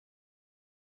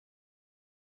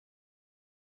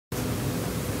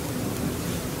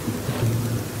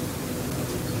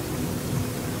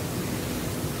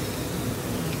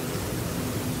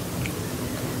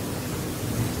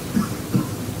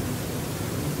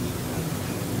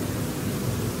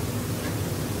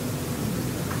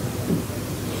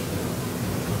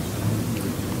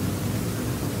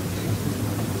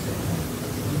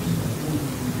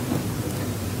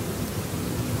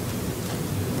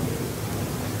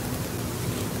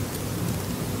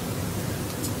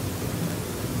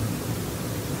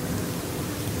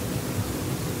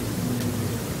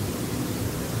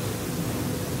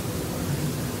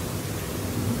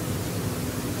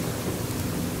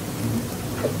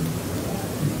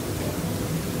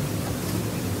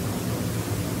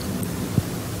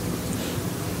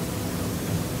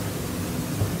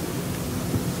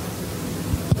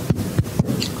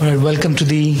All right, welcome to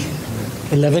the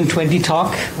 1120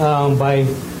 talk by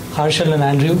Harshal and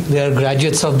Andrew. They are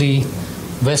graduates of the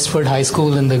Westford High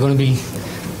School, and they're going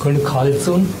to college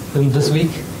soon, this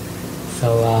week.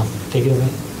 So take it away.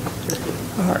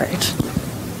 All right.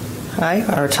 Hi,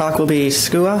 our talk will be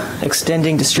Skua,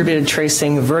 extending distributed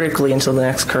tracing vertically into the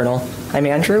next kernel. I'm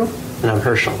Andrew. And I'm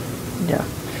Herschel.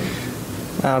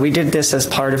 Yeah. We did this as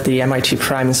part of the MIT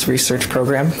Prime's research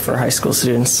program for high school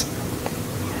students.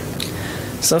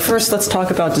 So first, let's talk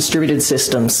about distributed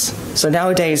systems. So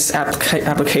nowadays,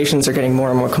 applications are getting more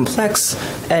and more complex,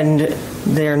 and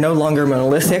they're no longer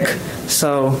monolithic,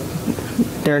 so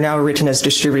they're now written as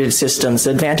distributed systems.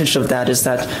 The advantage of that is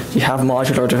that you have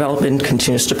modular development,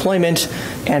 continuous deployment,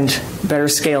 and better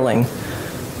scaling.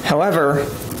 However,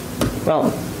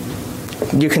 well,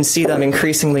 you can see them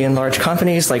increasingly in large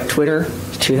companies like Twitter,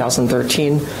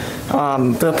 2013.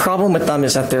 The problem with them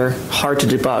is that they're hard to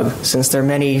debug, since there are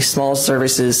many small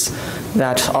services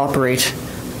that operate,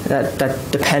 that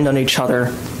depend on each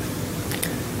other.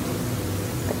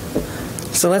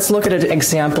 So let's look at an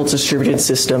example distributed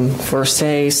system for,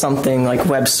 say, something like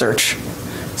web search.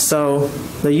 So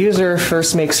the user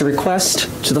first makes a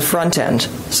request to the front-end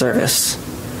service,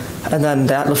 and then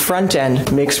the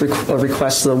front-end makes a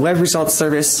request to the web results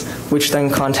service, which then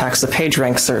contacts the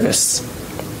PageRank service.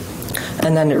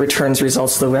 And then it returns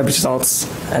results to the web results,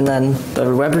 and then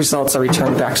the web results are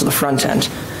returned back to the front end.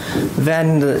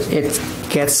 Then it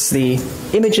gets the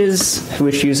images,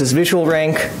 which uses visual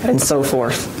rank, and so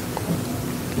forth.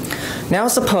 Now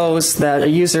suppose that a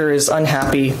user is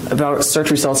unhappy about search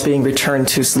results being returned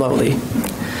too slowly.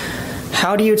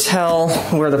 How do you tell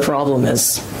where the problem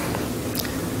is?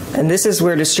 And this is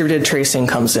where distributed tracing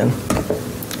comes in.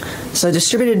 So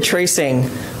distributed tracing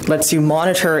lets you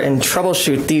monitor and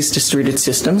troubleshoot these distributed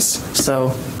systems.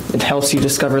 So it helps you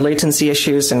discover latency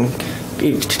issues, and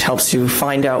it helps you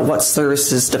find out what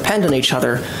services depend on each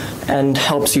other, and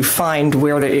helps you find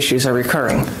where the issues are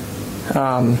recurring.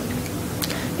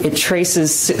 It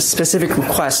traces specific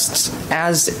requests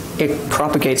as it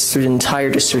propagates through the entire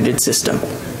distributed system.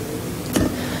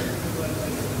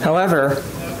 However,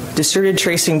 distributed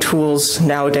tracing tools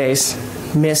nowadays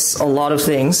miss a lot of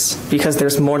things because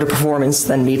there's more to performance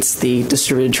than meets the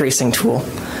distributed tracing tool.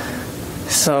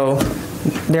 So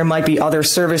there might be other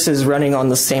services running on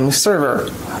the same server,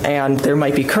 and there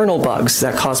might be kernel bugs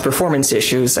that cause performance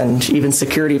issues, and even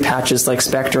security patches like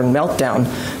Spectre and Meltdown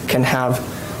can have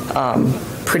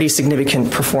pretty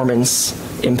significant performance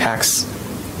impacts.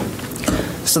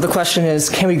 So the question is,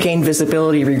 can we gain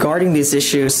visibility regarding these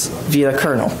issues via the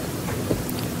kernel?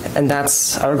 And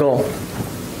that's our goal.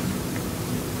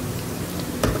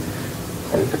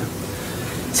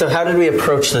 So how did we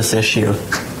approach this issue?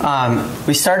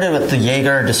 We started with the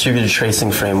Jaeger distributed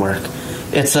tracing framework.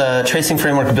 It's a tracing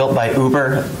framework built by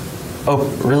Uber,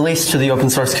 released to the open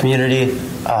source community,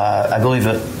 I believe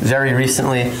very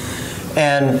recently.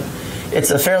 And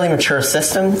it's a fairly mature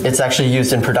system. It's actually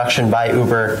used in production by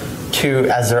Uber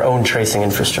as their own tracing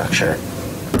infrastructure.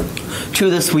 To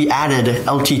this, we added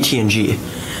LTTng,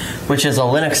 which is a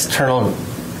Linux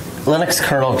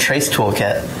kernel trace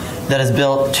toolkit that is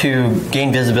built to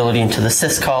gain visibility into the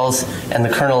syscalls and the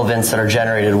kernel events that are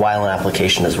generated while an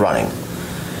application is running.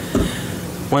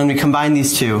 When we combine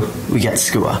these two, we get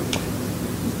Skua.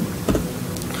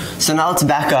 So now let's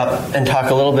back up and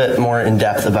talk a little bit more in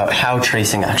depth about how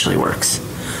tracing actually works.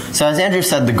 So as Andrew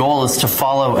said, the goal is to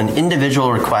follow an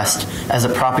individual request as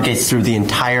it propagates through the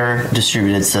entire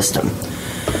distributed system.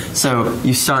 So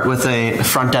you start with a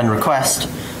front-end request,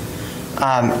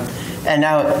 and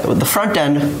now the front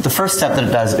end, the first step that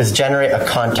it does is generate a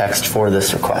context for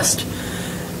this request.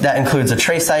 That includes a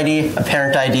trace ID, a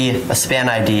parent ID, a span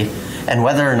ID, and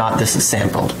whether or not this is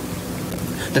sampled.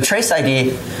 The trace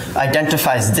ID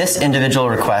identifies this individual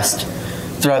request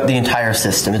throughout the entire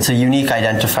system. It's a unique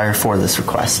identifier for this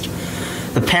request.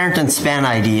 The parent and span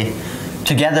ID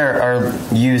together are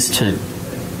used to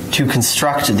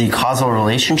construct the causal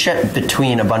relationship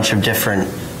between a bunch of different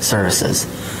services.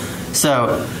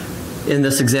 So in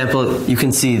this example, you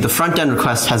can see the front-end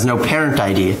request has no parent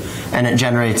ID, and it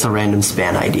generates a random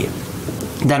span ID.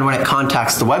 Then when it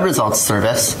contacts the web results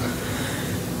service,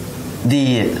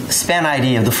 the span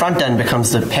ID of the front end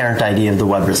becomes the parent ID of the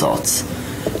web results,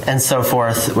 and so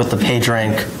forth with the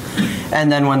PageRank.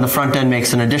 And then when the front end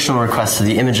makes an additional request to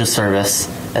the images service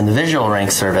and the visual rank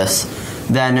service,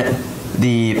 then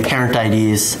the parent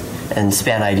IDs and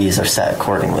span IDs are set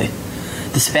accordingly.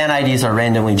 The span IDs are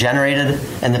randomly generated,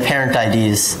 and the parent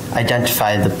IDs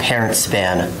identify the parent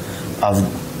span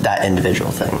of that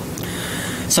individual thing.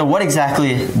 So what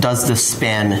exactly does this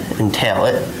span entail?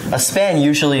 A span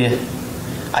usually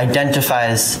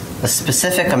identifies a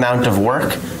specific amount of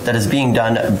work that is being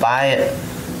done by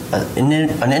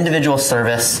an individual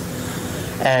service,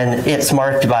 and it's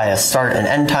marked by a start and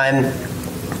end time.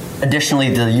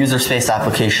 Additionally, the user space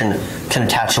application can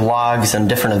attach logs and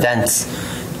different events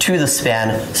to the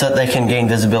span so that they can gain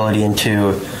visibility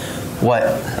into what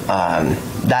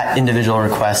that individual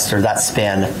request or that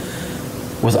span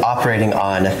was operating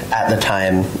on at the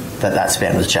time that that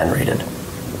span was generated.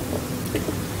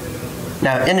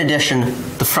 Now, in addition,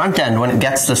 the front end, when it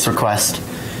gets this request,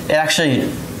 it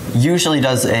actually usually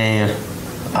does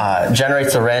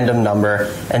generates a random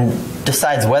number and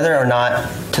decides whether or not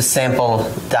to sample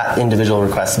that individual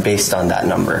request based on that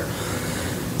number.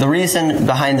 The reason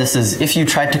behind this is if you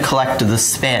tried to collect the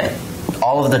span,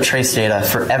 all of the trace data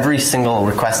for every single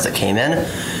request that came in,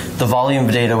 the volume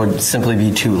of data would simply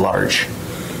be too large.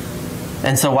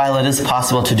 And so while it is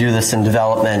possible to do this in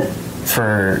development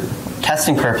for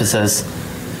testing purposes,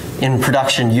 in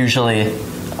production usually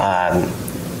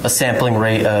a sampling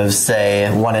rate of, say,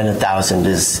 1 in 1,000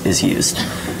 is used.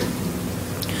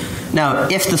 Now,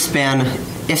 if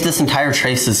this entire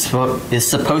trace is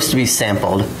supposed to be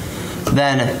sampled,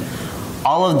 then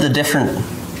all of the different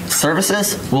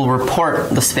services will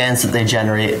report the spans that they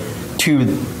generate to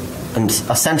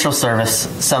a central service,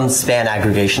 some span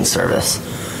aggregation service.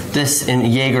 This in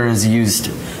Jaeger is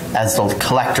used as the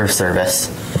collector service,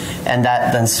 and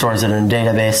that then stores it in a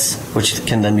database, which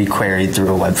can then be queried through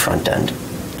a web front end.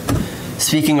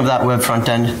 Speaking of that web front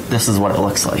end, this is what it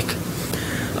looks like.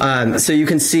 So you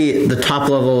can see the top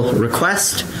level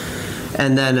request,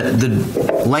 and then the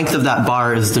length of that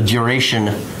bar is the duration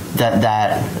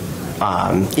that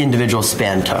individual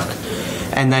span took.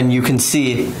 And then you can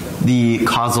see the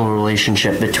causal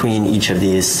relationship between each of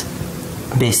these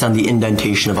based on the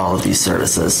indentation of all of these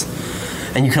services.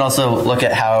 And you can also look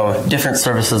at how different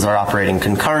services are operating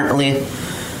concurrently,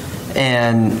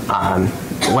 and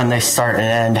when they start and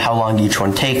end, how long each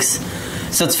one takes.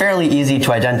 So it's fairly easy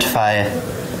to identify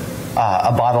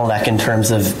a bottleneck in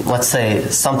terms of, let's say,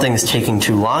 something's taking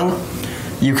too long.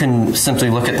 You can simply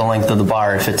look at the length of the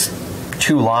bar. If it's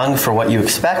too long for what you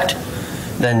expect,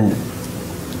 then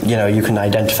you can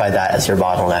identify that as your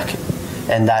bottleneck.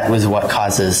 And that was what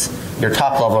causes your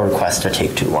top-level request to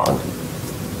take too long.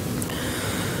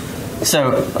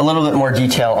 So a little bit more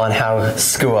detail on how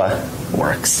Skua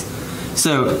works.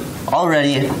 So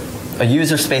already a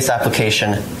user space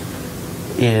application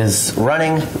is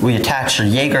running. We attach a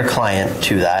Jaeger client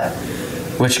to that,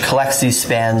 which collects these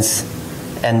spans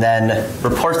and then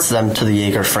reports them to the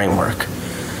Jaeger framework.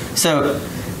 So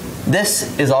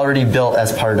this is already built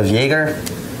as part of Jaeger.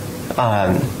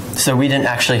 So we didn't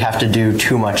actually have to do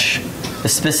too much,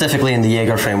 specifically in the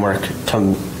Jaeger framework,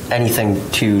 to anything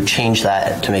to change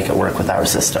that to make it work with our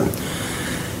system.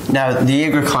 Now, the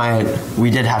Jaeger client, we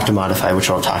did have to modify, which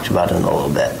I'll talk about in a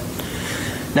little bit.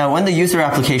 Now, when the user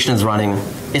application is running,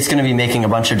 it's going to be making a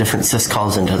bunch of different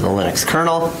syscalls into the Linux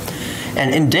kernel.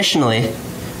 And additionally,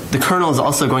 the kernel is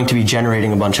also going to be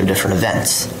generating a bunch of different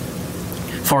events.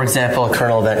 For example, a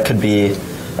kernel event could be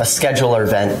a scheduler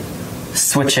event,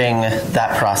 switching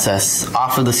that process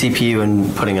off of the CPU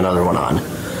and putting another one on.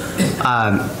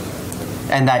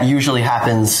 And that usually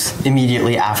happens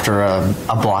immediately after a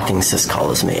blocking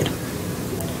syscall is made.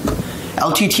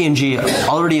 LTTng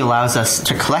already allows us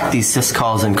to collect these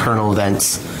syscalls and kernel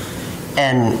events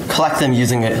and collect them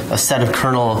using a set of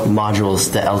kernel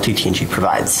modules that LTTng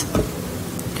provides.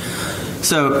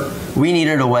 So we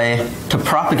needed a way to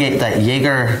propagate that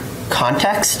Jaeger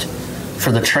context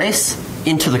for the trace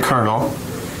into the kernel,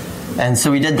 and so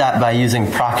we did that by using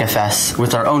procfs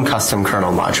with our own custom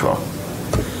kernel module.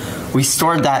 We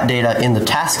stored that data in the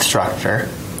task structure,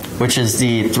 which is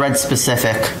the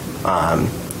thread-specific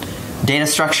data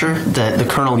structure that the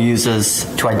kernel uses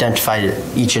to identify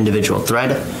each individual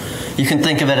thread. You can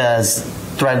think of it as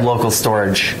thread local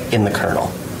storage in the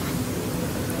kernel.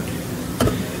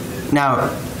 Now,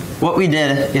 what we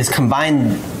did is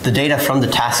combine the data from the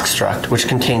task struct, which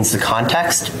contains the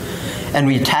context, and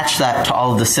we attach that to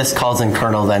all of the syscalls and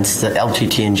kernel events that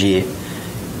LTTng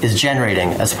is generating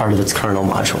as part of its kernel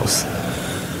modules.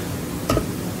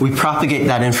 We propagate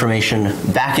that information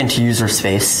back into user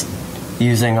space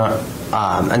using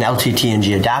an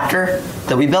LTTng adapter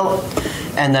that we built,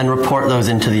 and then report those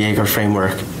into the Jaeger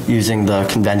framework using the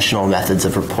conventional methods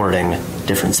of reporting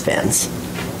different spans.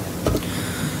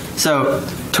 So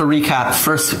to recap,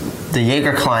 first the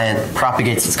Jaeger client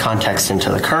propagates its context into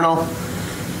the kernel,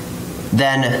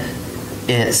 then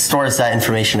it stores that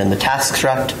information in the task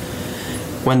struct.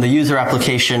 When the user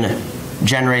application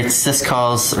generates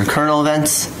syscalls or kernel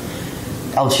events,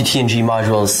 LTTng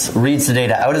modules reads the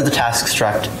data out of the task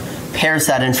struct, pairs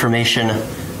that information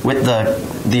with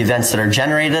the events that are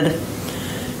generated,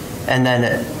 and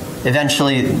then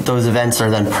eventually those events are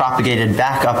then propagated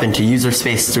back up into user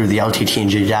space through the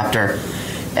LTTng adapter,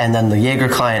 and then the Jaeger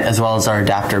client as well as our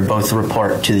adapter both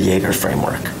report to the Jaeger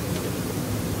framework.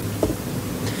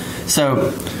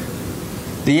 So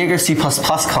the Jaeger C++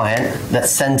 client that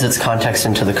sends its context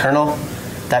into the kernel,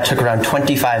 that took around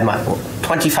 25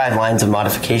 lines of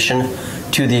modification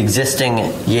to the existing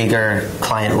Jaeger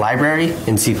client library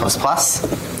in C++.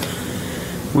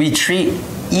 We treat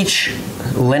each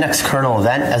Linux kernel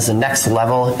event as the next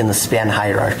level in the span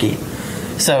hierarchy.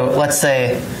 So let's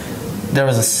say there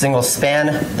was a single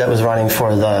span that was running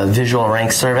for the visual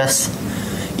rank service.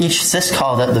 Each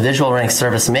syscall that the visual rank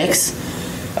service makes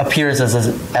appears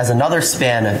as another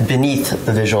span beneath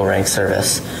the visual rank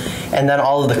service. And then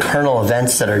all of the kernel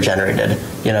events that are generated,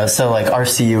 so like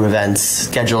RCU events,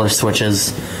 scheduler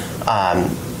switches,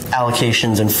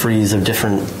 allocations and frees of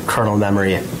different kernel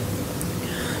memory.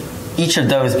 Each of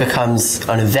those becomes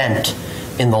an event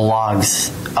in the logs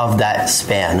of that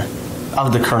span,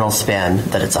 of the kernel span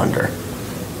that it's under.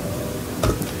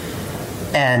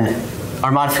 And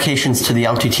our modifications to the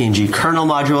LTTng kernel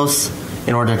modules,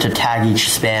 in order to tag each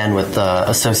span with the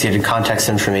associated context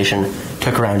information,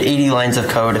 took around 80 lines of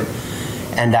code,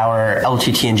 and our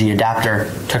LTTng adapter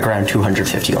took around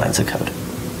 250 lines of code.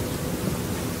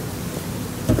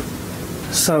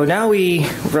 So now we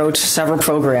wrote several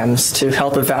programs to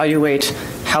help evaluate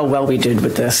how well we did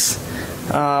with this.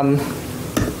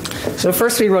 So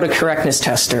first we wrote a correctness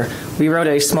tester. We wrote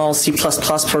a small C++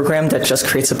 program that just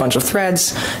creates a bunch of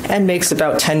threads and makes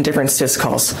about 10 different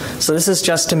syscalls. So this is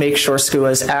just to make sure Skua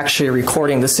is actually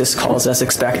recording the syscalls as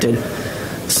expected.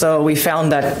 So we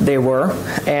found that they were,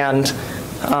 and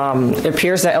it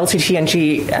appears that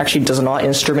LTTng actually does not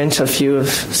instrument a few of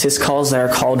syscalls that are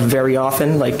called very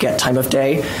often, like get time of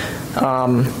day.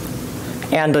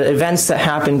 And the events that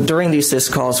happened during these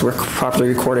syscalls were properly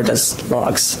recorded as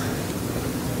logs.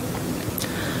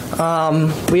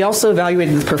 We also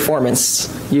evaluated the performance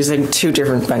using two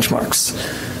different benchmarks.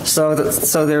 So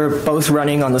they're both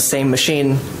running on the same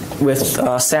machine with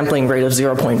a sampling rate of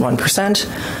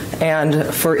 0.1%. And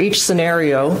for each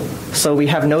scenario, so we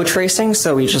have no tracing,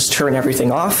 so we just turn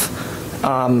everything off.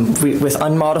 With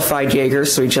unmodified Jaeger,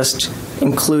 so we just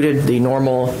included the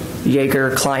normal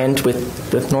Jaeger client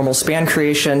with normal span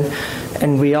creation.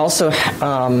 And we also,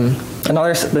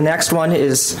 the next one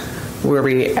is where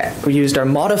we used our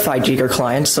modified Jaeger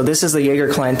client. So this is the Jaeger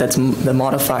client that's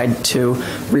modified to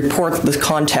report the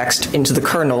context into the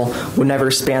kernel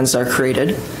whenever spans are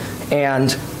created. And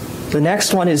the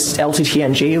next one is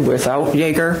LTTng without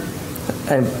Jaeger,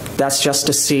 and that's just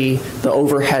to see the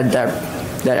overhead that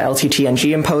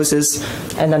LTTng imposes.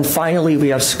 And then finally we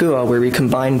have Skua, where we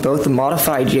combine both the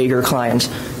modified Jaeger client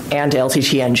and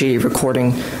LTTng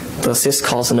recording the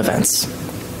syscalls and events.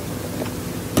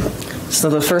 So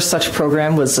the first such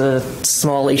program was a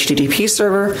small HTTP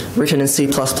server written in C++.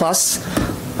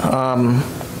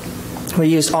 We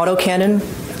used autocannon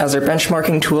as our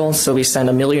benchmarking tool, so we send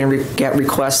 1 million GET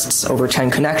requests over 10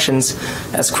 connections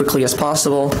as quickly as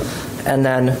possible, and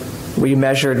then we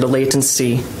measured the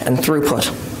latency and throughput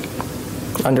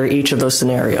under each of those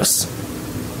scenarios.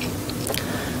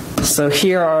 So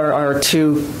here are our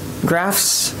two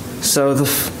graphs.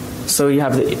 So you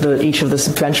have each of the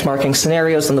benchmarking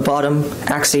scenarios on the bottom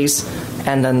axis,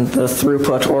 and then the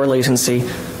throughput or latency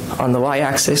on the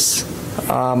y-axis.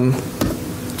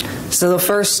 So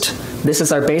this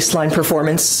is our baseline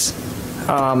performance.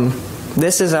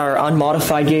 This is our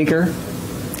unmodified Jaeger,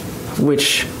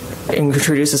 which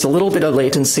introduces a little bit of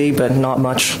latency, but not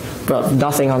much, but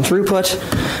nothing on throughput.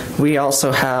 We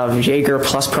also have Jaeger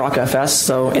plus procfs,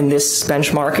 so in this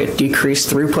benchmark it decreased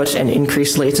throughput and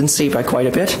increased latency by quite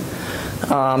a bit.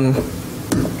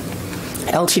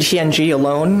 LTTng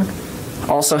alone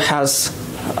also has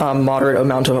a moderate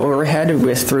amount of overhead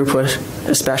with throughput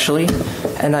especially,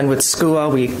 and then with Skua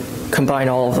we combine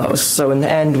all of those. So in the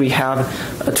end we have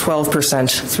a 12%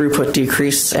 throughput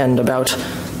decrease and about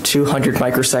 200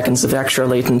 microseconds of extra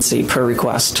latency per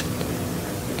request.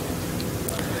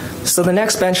 So the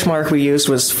next benchmark we used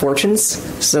was fortunes.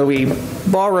 So we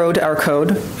borrowed our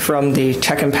code from the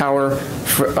Tech Empower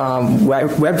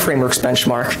web frameworks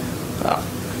benchmark.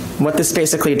 What this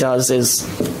basically does is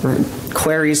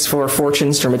queries for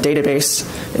fortunes from a database.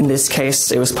 In this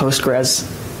case, it was Postgres.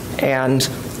 And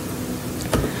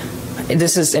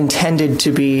this is intended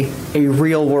to be a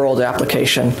real-world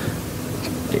application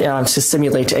to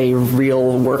simulate a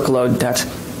real workload that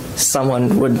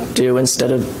someone would do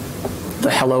instead of the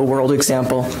hello world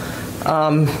example.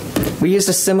 We used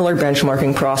a similar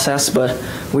benchmarking process, but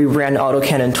we ran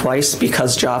autocannon twice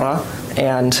because Java,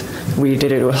 and we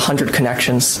did it with 100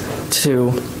 connections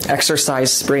to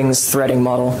exercise Spring's threading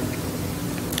model.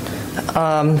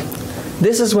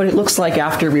 This is what it looks like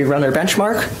after we run our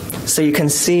benchmark. So you can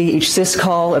see each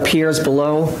syscall appears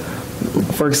below,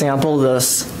 for example, the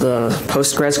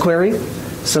Postgres query.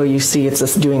 So you see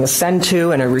it's doing a send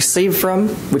to and a receive from,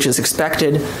 which is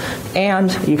expected,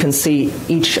 and you can see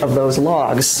each of those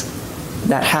logs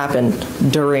that happened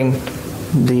during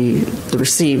the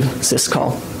receive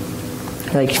syscall.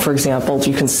 Like, for example,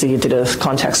 you can see it did a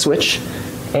context switch,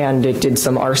 and it did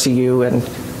some RCU and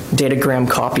datagram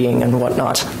copying and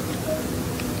whatnot.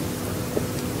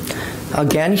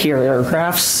 Again, here are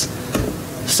graphs.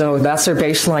 So that's our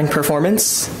baseline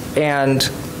performance, and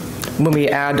when we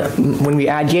add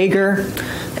Jaeger,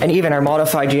 and even our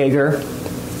modified Jaeger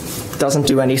doesn't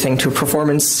do anything to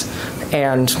performance,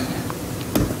 and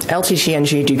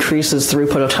LTTng decreases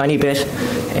throughput a tiny bit,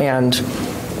 and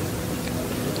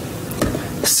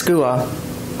Skua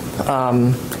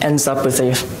ends up with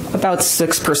about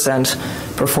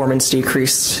 6% performance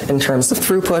decrease in terms of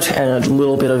throughput and a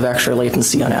little bit of extra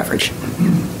latency on average.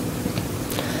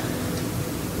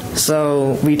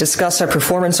 So we discussed our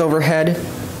performance overhead.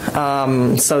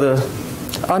 So the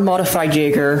unmodified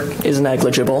Jaeger is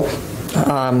negligible.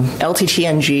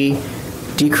 LTTng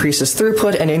decreases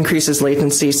throughput and increases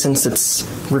latency since it's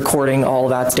recording all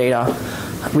that data.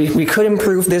 We could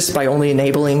improve this by only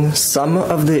enabling some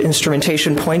of the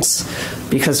instrumentation points,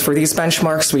 because for these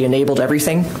benchmarks we enabled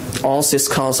everything, all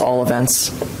syscalls, all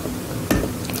events.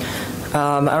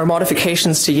 Our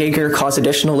modifications to Jaeger cause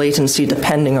additional latency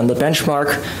depending on the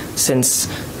benchmark, since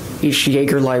each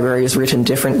Jaeger library is written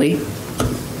differently.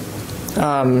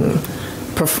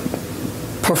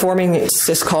 Performing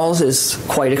syscalls is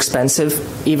quite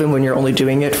expensive, even when you're only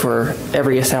doing it for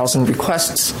every 1,000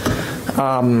 requests.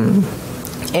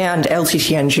 And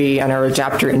LTTng and our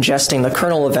adapter ingesting the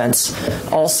kernel events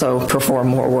also perform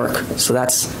more work, so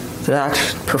that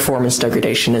performance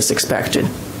degradation is expected.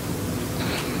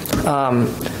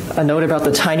 A note about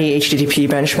the tiny HTTP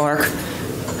benchmark.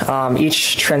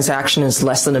 Each transaction is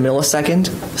less than a millisecond,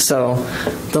 so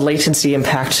the latency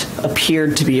impact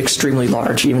appeared to be extremely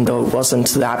large, even though it wasn't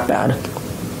that bad.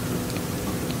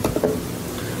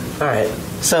 All right,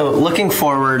 so looking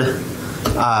forward,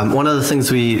 one of the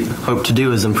things we hope to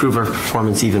do is improve our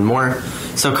performance even more.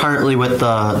 So currently with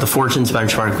the Fortunes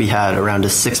benchmark, we had around a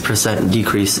 6%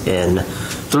 decrease in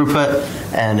throughput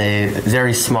and a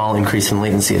very small increase in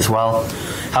latency as well.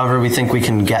 However, we think we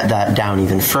can get that down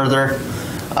even further.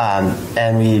 And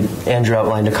Andrew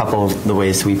outlined a couple of the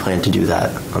ways we plan to do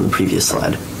that on the previous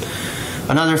slide.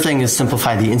 Another thing is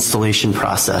simplify the installation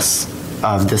process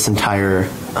of this entire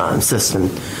system.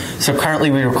 So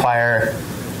currently we require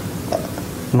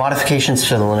modifications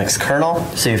to the Linux kernel,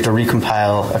 so you have to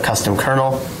recompile a custom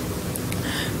kernel.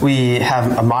 We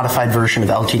have a modified version of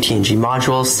LTTng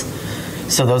modules.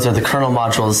 So those are the kernel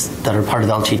modules that are part of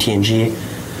LTTng.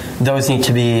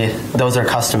 Those are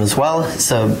custom as well,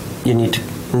 so you need to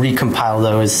recompile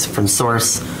those from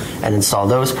source and install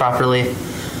those properly.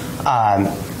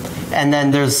 And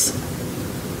then there's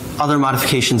other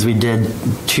modifications we did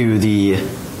to the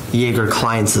Jaeger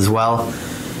clients as well.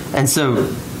 And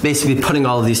so basically putting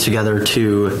all of these together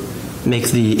to make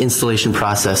the installation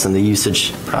process and the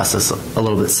usage process a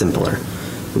little bit simpler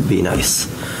would be nice.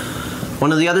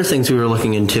 One of the other things we were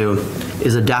looking into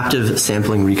is adaptive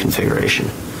sampling reconfiguration.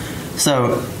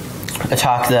 So a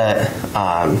talk that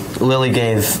Lily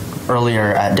gave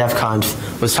earlier at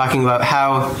DevConf was talking about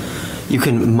how you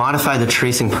can modify the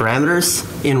tracing parameters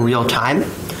in real time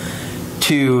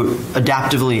to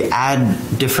adaptively add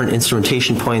different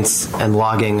instrumentation points and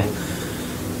logging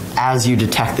as you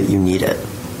detect that you need it.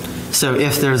 So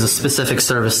if there's a specific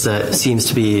service that seems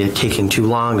to be taking too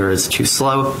long or is too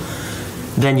slow,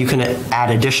 then you can add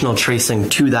additional tracing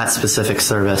to that specific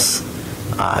service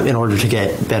in order to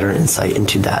get better insight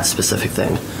into that specific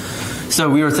thing. So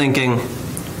we were thinking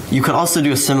you could also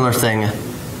do a similar thing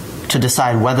to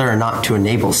decide whether or not to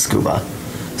enable Skua.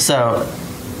 So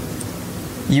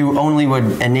you only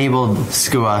would enable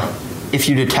Skua if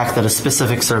you detect that a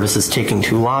specific service is taking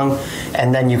too long,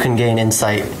 and then you can gain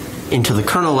insight into the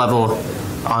kernel level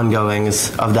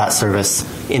ongoings of that service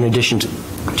in addition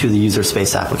to the user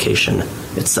space application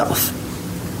itself.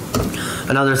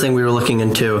 Another thing we were looking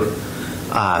into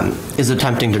is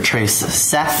attempting to trace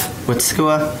Ceph with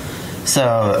Skua.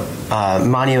 So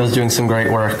Manio is doing some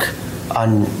great work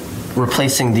on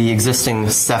replacing the existing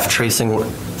Ceph tracing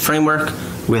framework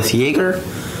with Jaeger.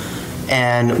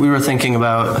 And we were thinking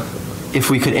about if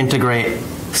we could integrate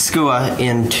Skua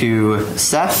into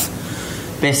Ceph,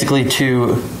 basically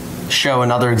to show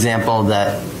another example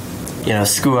that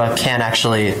Skua can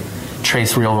actually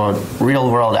trace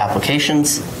real-world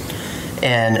applications,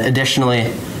 and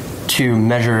additionally to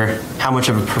measure how much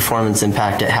of a performance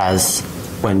impact it has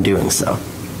when doing so.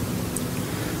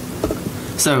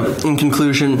 So, in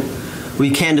conclusion, we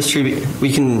can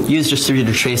use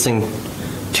distributed tracing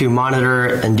to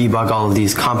monitor and debug all of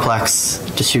these complex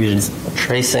distributed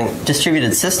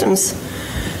systems.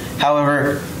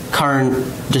 However, current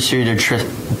distributed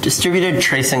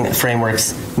tracing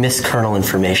frameworks miss kernel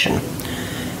information.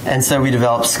 And so we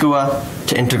developed Skua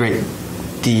to integrate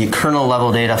the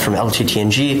kernel-level data from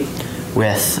LTTng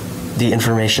with the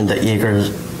information that Jaeger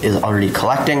is already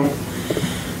collecting.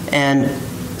 And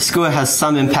Skua has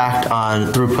some impact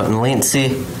on throughput and latency.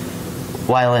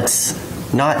 While it's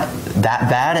not that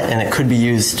bad and it could be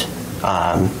used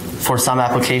for some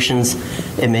applications,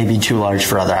 it may be too large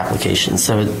for other applications.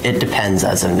 So it depends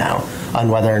as of now on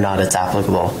whether or not it's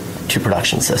applicable to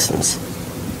production systems.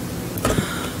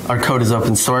 Our code is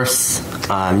open source.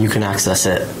 You can access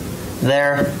it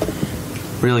there.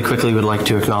 Really quickly would like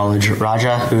to acknowledge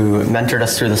Raja, who mentored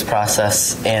us through this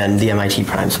process, and the MIT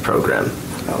Primes program.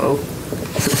 Hello.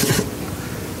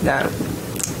 Now.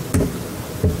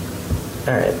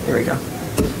 All right, here we go.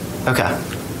 Okay.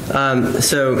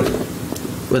 So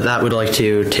with that, we'd like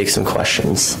to take some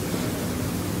questions.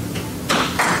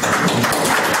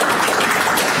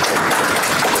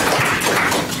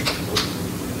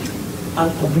 I'll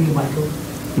bring the microphone.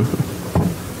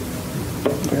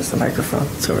 Where's the microphone?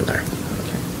 It's over there.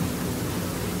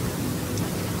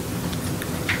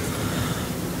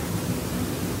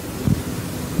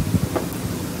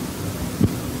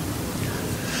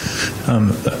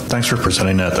 Thanks for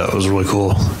presenting that. That was really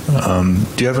cool.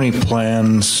 Do you have any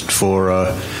plans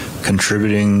for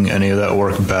contributing any of that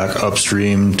work back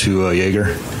upstream to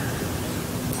Jaeger?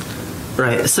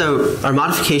 Right. So our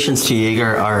modifications to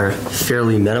Jaeger are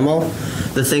fairly minimal.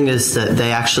 The thing is that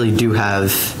they actually do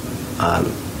have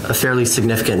a fairly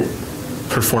significant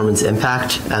performance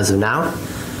impact as of now.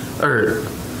 Or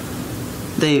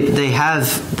they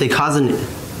cause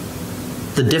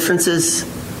the differences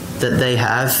that they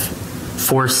have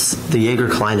force the Jaeger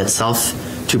client itself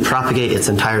to propagate its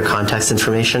entire context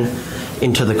information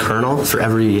into the kernel for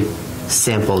every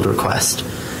sampled request.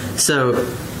 So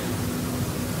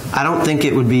I don't think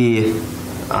it would be,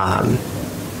 I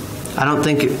don't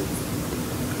think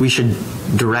we should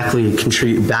directly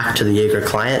contribute back to the Jaeger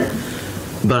client,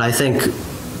 but I think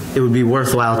it would be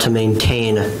worthwhile to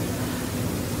maintain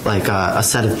like a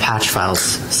set of patch files,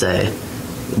 say,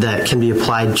 that can be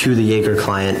applied to the Jaeger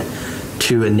client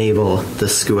to enable the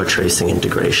Skua tracing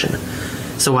integration.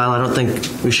 So while I don't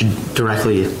think we should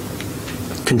directly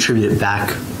contribute it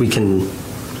back, we can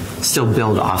still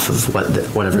build off of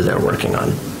whatever they're working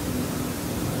on.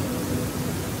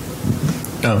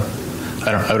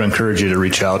 I would encourage you to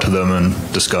reach out to them and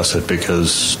discuss it,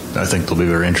 because I think they'll be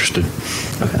very interested.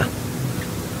 Okay.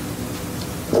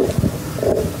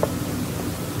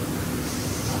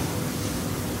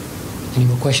 Any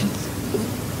more questions?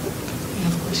 You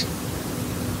have a question?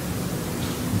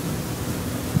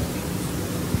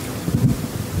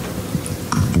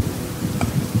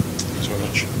 Thanks very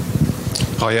much.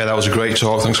 Oh yeah, that was a great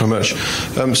talk. Thanks very much.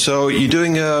 So you're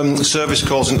doing service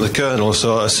calls into the kernel.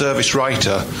 So a service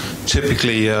writer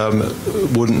typically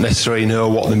wouldn't necessarily know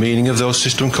what the meaning of those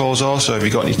system calls are. So have you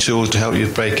got any tools to help you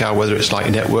break out whether it's like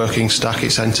networking stack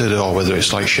it's entered, or whether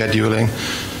it's like scheduling,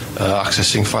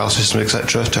 accessing file system,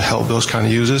 etc., to help those kind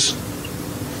of users?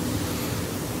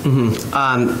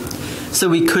 Mm-hmm. So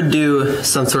we could do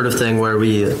some sort of thing where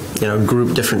we,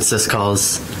 group different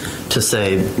syscalls to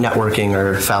say networking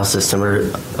or file system,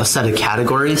 or a set of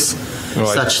categories, right,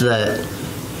 such that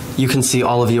you can see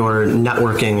all of your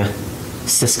networking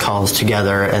syscalls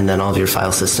together, and then all of your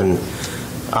file system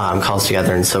calls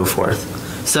together, and so forth.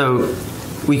 So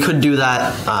we could do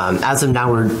that. As of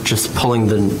now, we're just pulling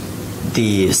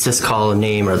the syscall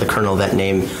name or the kernel event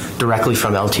name directly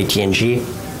from LTTng,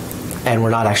 and we're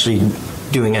not actually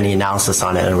doing any analysis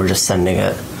on it, and we're just sending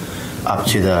it up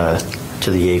to the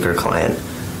Jaeger client,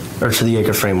 or to the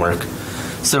Jaeger framework.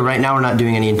 So right now we're not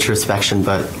doing any introspection,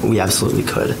 but we absolutely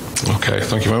could. Okay,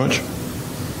 thank you very much.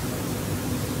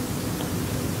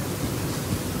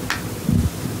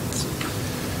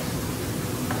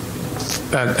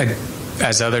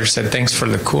 As others said, thanks for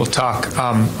the cool talk.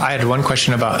 I had one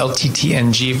question about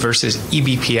LTTng versus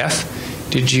eBPF.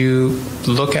 Did you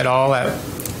look at all at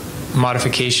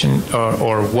modification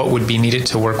or what would be needed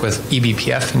to work with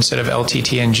eBPF instead of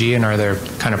LTTng, and are there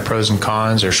kind of pros and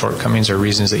cons or shortcomings or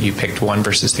reasons that you picked one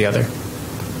versus the other?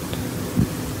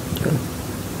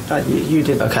 You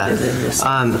did. Okay.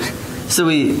 So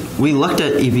we looked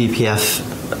at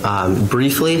eBPF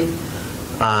briefly.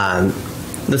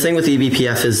 The thing with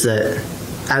eBPF is that,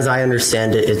 as I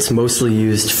understand it, it's mostly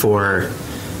used for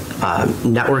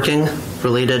networking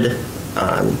related.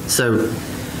 So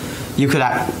you could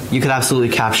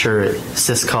absolutely capture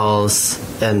syscalls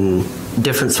and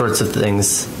different sorts of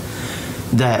things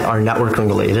that are networking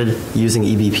related using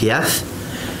eBPF.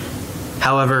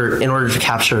 However, in order to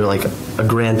capture like a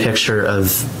grand picture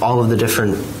of all of the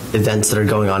different events that are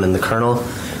going on in the kernel,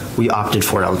 we opted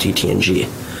for LTTng.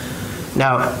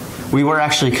 Now, we were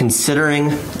actually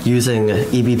considering using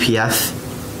eBPF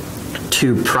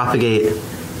to propagate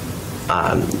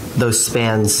those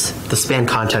spans, the span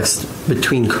context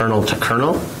between kernel to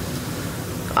kernel,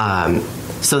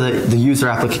 so that the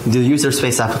user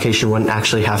space application wouldn't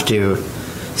actually have to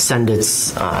send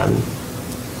its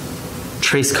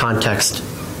trace context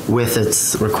with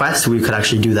its request. We could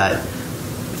actually do that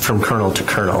from kernel to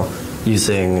kernel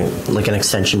using like an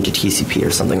extension to TCP or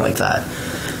something like that.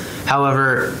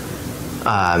 However,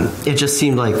 it just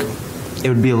seemed like it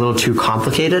would be a little too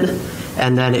complicated,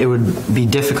 and then it would be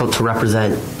difficult to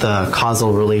represent the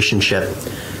causal relationship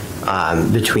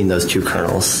between those two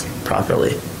kernels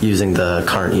properly using the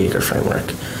current Jaeger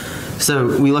framework.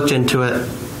 So we looked into it.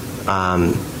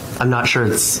 I'm not sure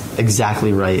it's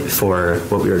exactly right for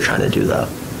what we were trying to do, though.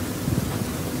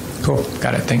 Cool.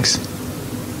 Got it. Thanks.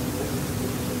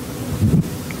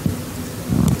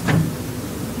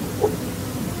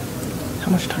 How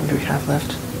much time do we have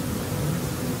left?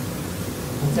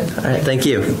 All right. Thank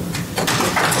you.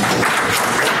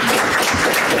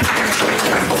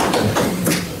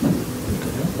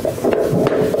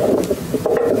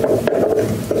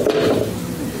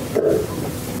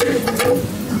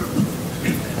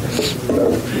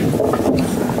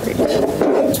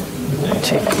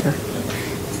 Take your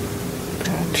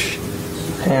batch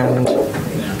and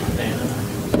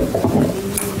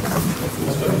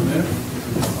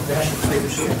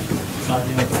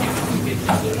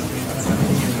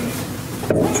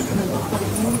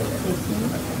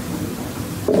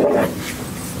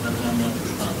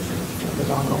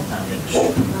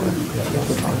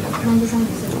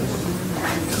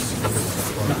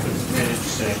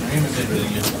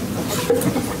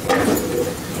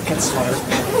get started.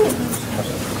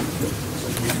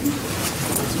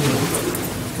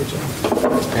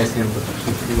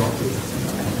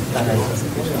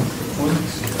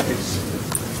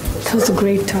 That was a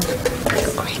great talk.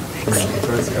 Was it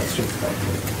really great?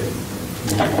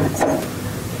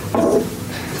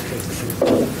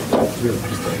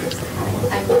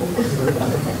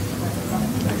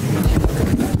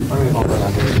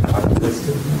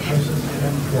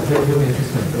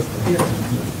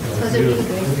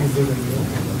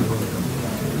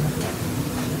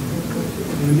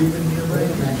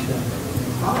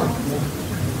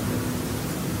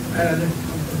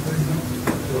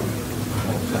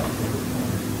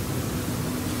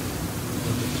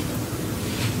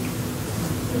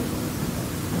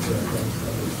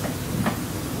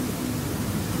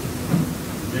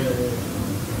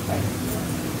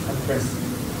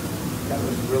 That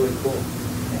was really cool.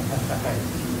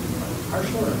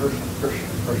 Herschel or Herschel?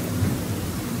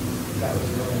 That was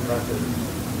really impressive.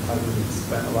 How we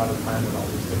spent a lot of time with all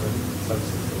these different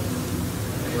substances.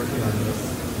 Working on this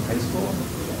in high school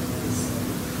is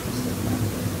interesting.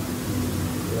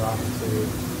 You're off to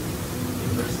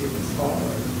university this fall,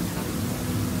 or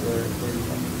where are you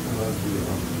from?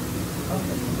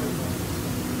 Okay.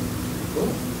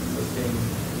 Cool. So staying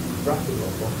roughly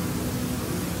local.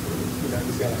 You know,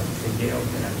 he's got a Yale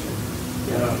connection.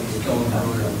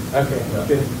 Okay,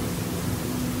 good.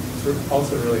 It's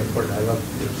also really important. I love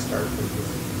your start with this.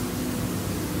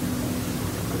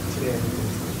 Today,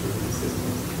 everything's distributed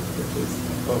systems, which is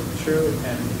both true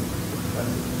and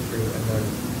true, and then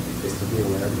just to be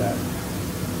aware of that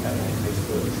at high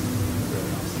school is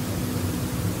really awesome.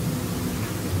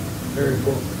 Very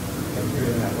cool. Thank you for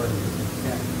doing that work.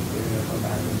 Yeah, we're going to come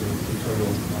back and do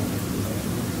tutorials.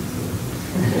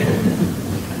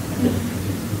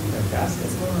 Fantastic.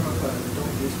 It's more of a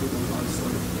don't use Google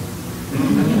Translate.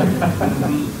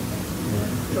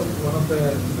 So one of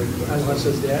the as much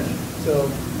as that, so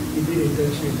he did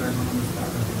internship back on the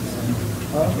start.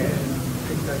 Okay. I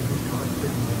think that he got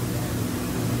pretty well.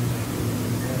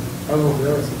 Oh,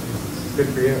 really? Good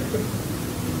for you.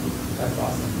 That's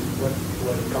awesome.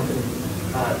 What company?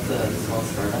 It's a small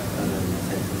startup and then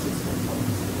San Francisco.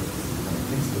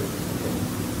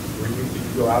 Did you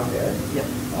go out there? Yep.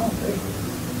 Oh, great.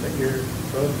 Like your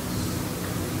both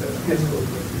high school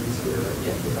here, right?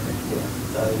 Yeah. Okay, cool.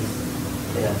 So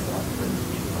yeah, it's not for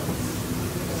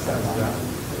Sounds about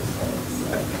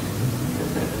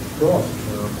Cool.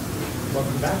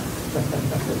 Welcome back.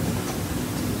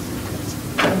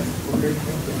 Well, great,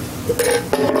 thank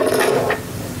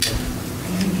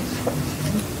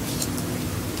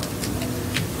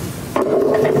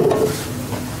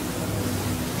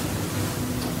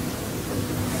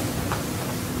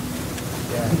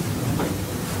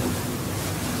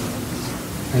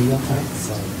Are you all right?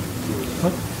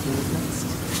 What?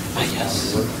 Yes.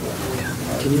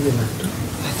 Can you use the laptop?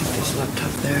 I think there's a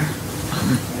laptop there.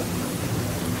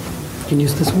 Can you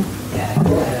use this one?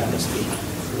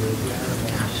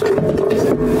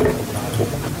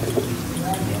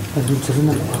 It doesn't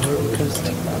have power because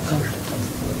power.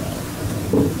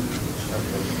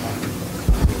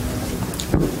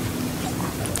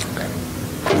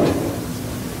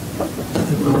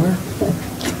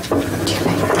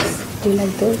 Do you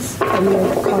like this? Are you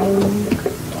like calling?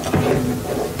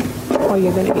 Or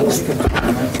you're going to use it?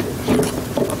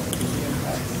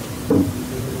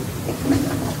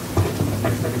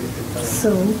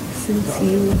 So, since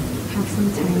you have some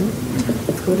time,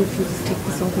 it's good if you just take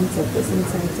this off and set this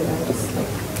inside so that it's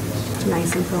like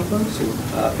nice and proper.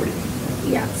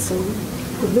 Yeah, so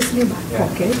put this in your back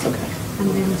pocket and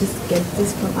then just get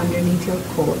this from underneath your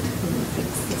coat and then fix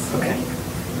this. Okay.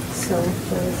 So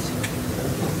first,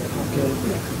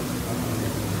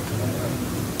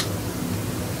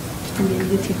 and then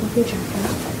you take off your jacket.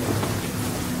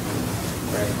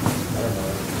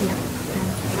 Yeah,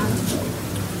 and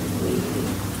we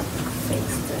fix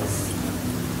this.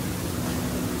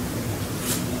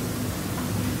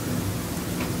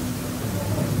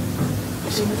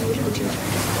 So you put your jacket.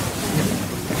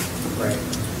 Right.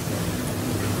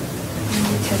 And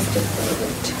you test it for a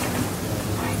bit.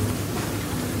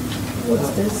 What's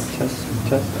this? Test.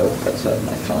 Oh, that's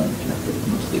my phone connected to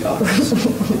the office.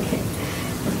 Okay.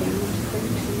 Okay, I'm going to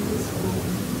turn this on.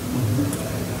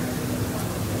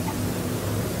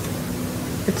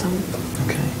 It's on.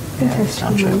 Okay. Yeah,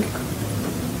 sound check.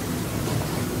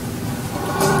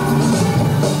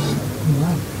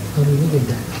 Wow, how do you get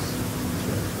that?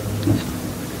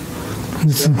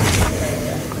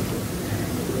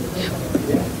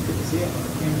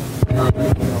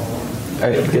 All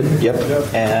right, good. Yep.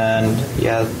 And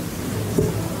yeah,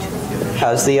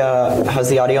 how's the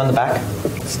audio in the back?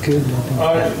 It's good.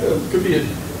 Could be a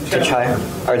Pitch higher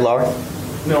or lower?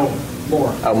 No,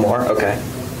 more. Oh, more. Okay.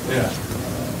 Yeah.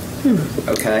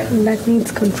 Okay. That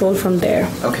needs control from there.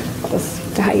 Okay. That's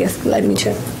the highest. Let me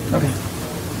check. Okay.